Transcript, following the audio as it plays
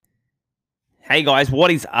Hey guys,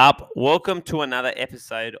 what is up? Welcome to another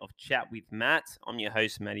episode of Chat with Matt. I'm your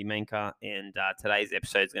host, Matty Menka, and today's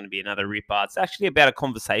episode is going to be another ripper. It's actually about a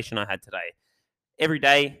conversation I had today. Every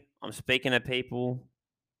day, I'm speaking to people,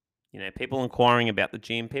 people inquiring about the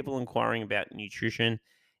gym, people inquiring about nutrition,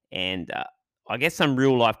 and I get some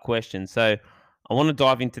real life questions. So I want to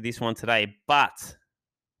dive into this one today. But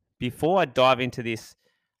before I dive into this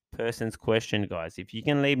person's question, guys, if you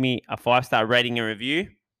can leave me a 5-star rating and review,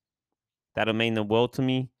 that'll mean the world to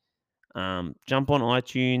me. Jump on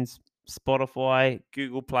iTunes, Spotify,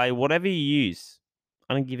 Google Play, whatever you use.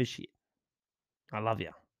 I don't give a shit. I love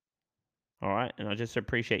you. All right. And I just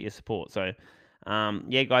appreciate your support. So,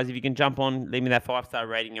 yeah, guys, if you can jump on, leave me that 5-star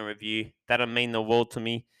rating and review. That'll mean the world to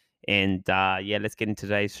me. And yeah, let's get into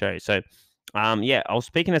today's show. So, yeah, I was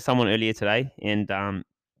speaking to someone earlier today and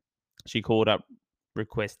she called up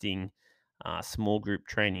requesting small group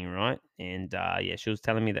training, right? And yeah, she was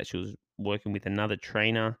telling me that she was working with another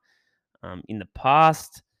trainer in the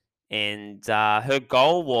past, and her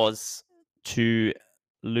goal was to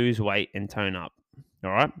lose weight and tone up.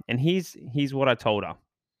 All right, and here's what I told her.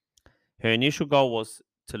 Her initial goal was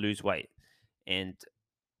to lose weight, and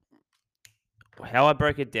how I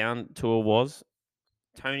broke it down to her was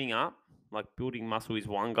toning up, like building muscle, is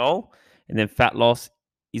one goal, and then fat loss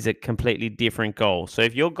is a completely different goal. So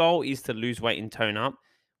if your goal is to lose weight and tone up,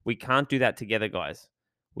 we can't do that together, guys.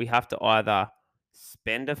 We have to either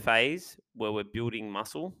spend a phase where we're building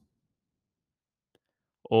muscle,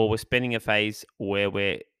 or we're spending a phase where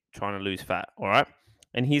we're trying to lose fat. All right.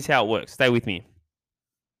 And here's how it works. Stay with me.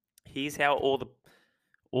 Here's how all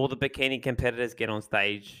the bikini competitors get on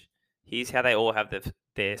stage. Here's how they all have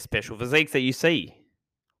their special physiques that you see.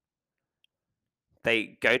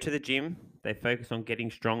 They go to the gym, they focus on getting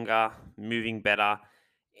stronger, moving better,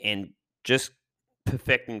 and just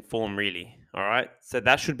perfecting form, really. All right. So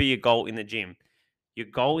that should be your goal in the gym. Your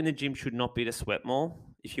goal in the gym should not be to sweat more.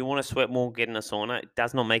 If you want to sweat more, get in a sauna. It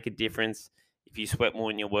does not make a difference if you sweat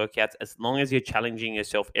more in your workouts, as long as you're challenging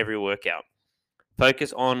yourself every workout.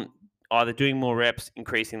 Focus on either doing more reps,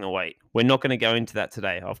 increasing the weight. We're not going to go into that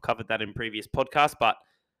today. I've covered that in previous podcasts, but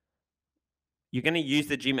you're going to use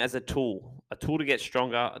the gym as a tool to get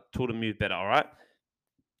stronger, a tool to move better. All right.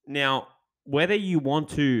 Now, whether you want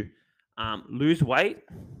to lose weight,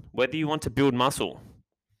 whether you want to build muscle,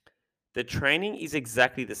 the training is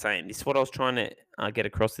exactly the same. This is what I was trying to get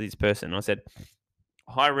across to this person. I said,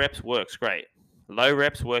 high reps works great. Low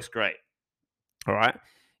reps works great. All right.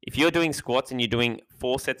 If you're doing squats and you're doing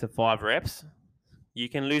 4 sets of 5 reps, you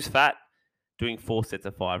can lose fat doing 4 sets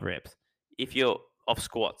of 5 reps. If you're off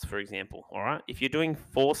squats, for example, all right. If you're doing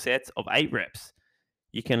 4 sets of 8 reps,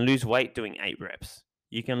 you can lose weight doing 8 reps.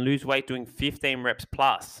 You can lose weight doing 15 reps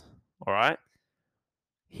plus. All right.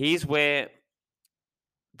 Here's where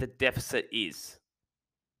the deficit is.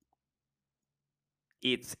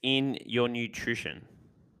 It's in your nutrition.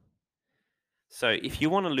 So if you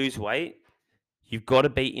want to lose weight, you've got to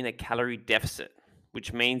be in a calorie deficit,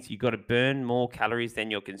 which means you've got to burn more calories than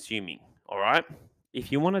you're consuming. All right. If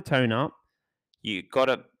you want to tone up, you got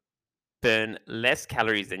to burn less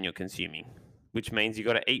calories than you're consuming, which means you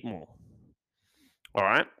got to eat more. All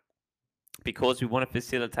right. Because we want to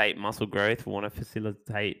facilitate muscle growth, we want to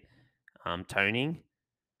facilitate toning.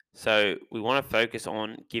 So we want to focus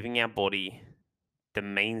on giving our body the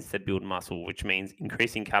means to build muscle, which means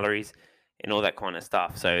increasing calories and all that kind of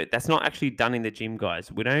stuff. So that's not actually done in the gym,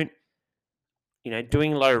 guys. We don't,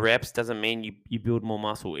 doing low reps doesn't mean you build more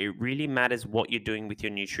muscle. It really matters what you're doing with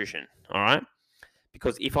your nutrition. All right.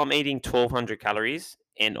 Because if I'm eating 1,200 calories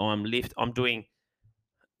and I'm doing,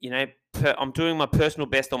 I'm doing my personal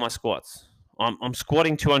best on my squats. I'm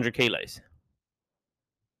squatting 200 kilos.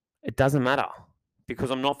 It doesn't matter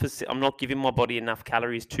because I'm not giving my body enough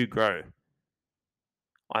calories to grow.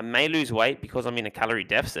 I may lose weight because I'm in a calorie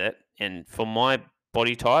deficit, and for my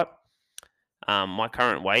body type, my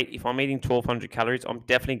current weight, if I'm eating 1,200 calories, I'm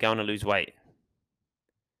definitely going to lose weight.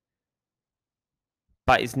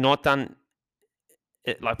 But it's not done.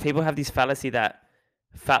 Like, people have this fallacy that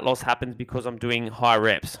fat loss happens because I'm doing high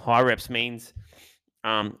reps. High reps means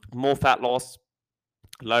more fat loss.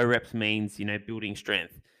 Low reps means building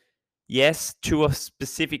strength. Yes, to a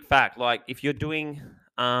specific fact. Like if you're doing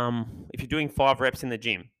 5 reps in the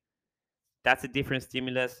gym, that's a different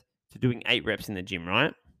stimulus to doing 8 reps in the gym,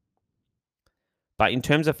 right? But in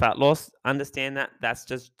terms of fat loss, understand that that's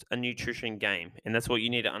just a nutrition game, and that's what you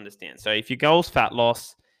need to understand. So if your goal is fat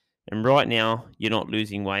loss, and right now you're not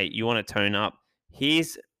losing weight, you want to tone up,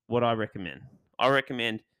 here's what I recommend. I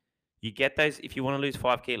recommend you get those. If you want to lose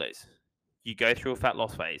 5 kilos, you go through a fat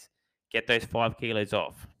loss phase, get those 5 kilos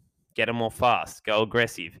off, get them off fast, go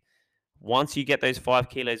aggressive. Once you get those 5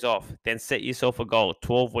 kilos off, then set yourself a goal,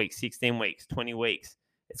 12 weeks, 16 weeks, 20 weeks.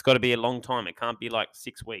 It's got to be a long time. It can't be like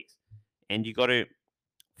 6 weeks. And you got to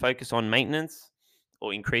focus on maintenance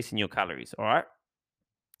or increasing your calories, all right?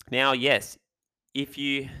 Now, yes, if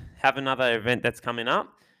you have another event that's coming up,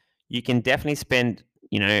 you can definitely spend,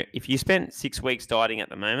 if you spend 6 weeks dieting at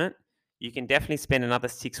the moment, you can definitely spend another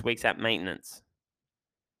 6 weeks at maintenance,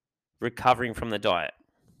 recovering from the diet,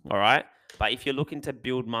 all right? But if you're looking to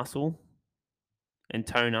build muscle and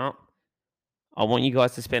tone up, I want you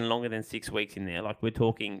guys to spend longer than 6 weeks in there. Like we're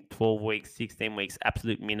talking 12 weeks, 16 weeks,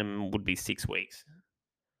 absolute minimum would be 6 weeks.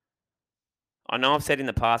 I know I've said in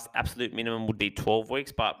the past, absolute minimum would be 12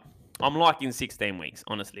 weeks, but I'm liking 16 weeks,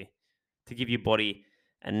 honestly, to give your body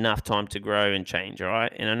enough time to grow and change, all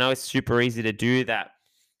right? And I know it's super easy to do that.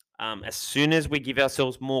 As soon as we give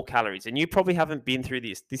ourselves more calories, and you probably haven't been through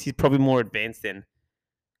this is probably more advanced than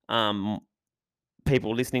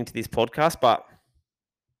people listening to this podcast, but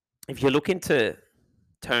if you're looking to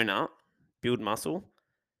tone up, build muscle,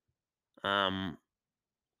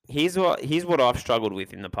 here's what I've struggled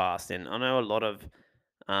with in the past, and I know a lot of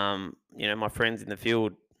my friends in the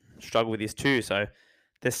field struggle with this too. So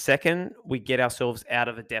the second we get ourselves out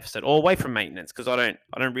of a deficit or away from maintenance, because I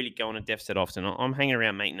don't really go on a deficit often. I'm hanging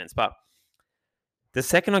around maintenance, but the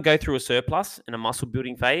second I go through a surplus in a muscle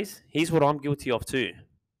building phase, here's what I'm guilty of too.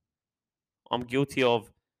 I'm guilty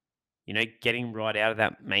of, getting right out of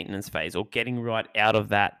that maintenance phase or getting right out of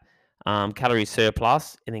that calorie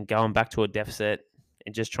surplus and then going back to a deficit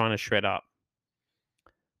and just trying to shred up.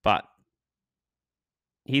 But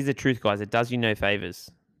here's the truth, guys. It does you no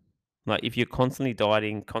favors. Like if you're constantly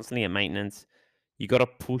dieting, constantly at maintenance, you got to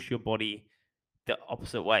push your body the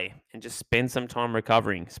opposite way and just spend some time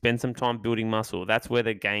recovering, spend some time building muscle. That's where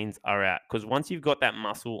the gains are at. Because once you've got that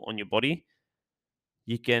muscle on your body,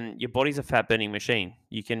 your body's a fat burning machine.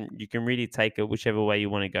 You can really take it whichever way you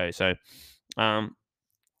want to go. So,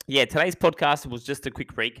 today's podcast was just a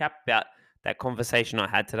quick recap about that conversation I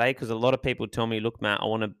had today. Because a lot of people tell me, look, Matt, I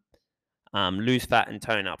want to lose fat and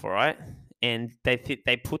tone up. All right, and they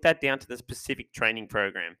put that down to the specific training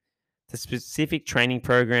program. The specific training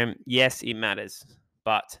program, yes, it matters,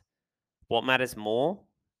 but what matters more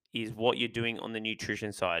is what you're doing on the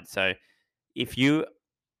nutrition side. So, if you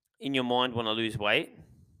in your mind want to lose weight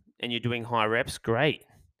and you're doing high reps, great.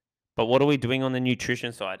 But what are we doing on the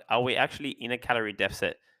nutrition side? Are we actually in a calorie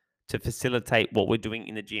deficit to facilitate what we're doing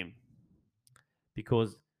in the gym?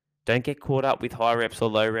 Because don't get caught up with high reps or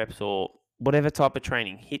low reps or whatever type of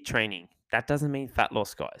training, HIIT training. That doesn't mean fat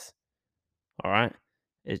loss, guys. All right?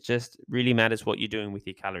 It just really matters what you're doing with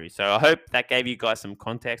your calories. So I hope that gave you guys some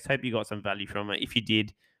context. Hope you got some value from it. If you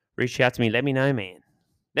did, reach out to me. Let me know, man.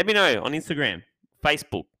 Let me know on Instagram,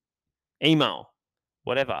 Facebook, email,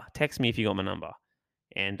 whatever. Text me if you got my number.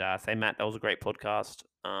 And say, Matt, that was a great podcast.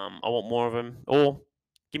 I want more of them. Or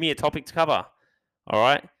give me a topic to cover. All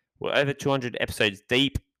right? We're over 200 episodes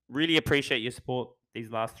deep. Really appreciate your support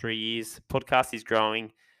these last 3 years. Podcast is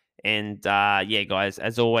growing. And guys,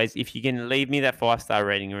 as always, if you can leave me that 5-star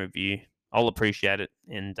rating and review, I'll appreciate it.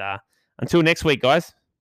 And until next week, guys.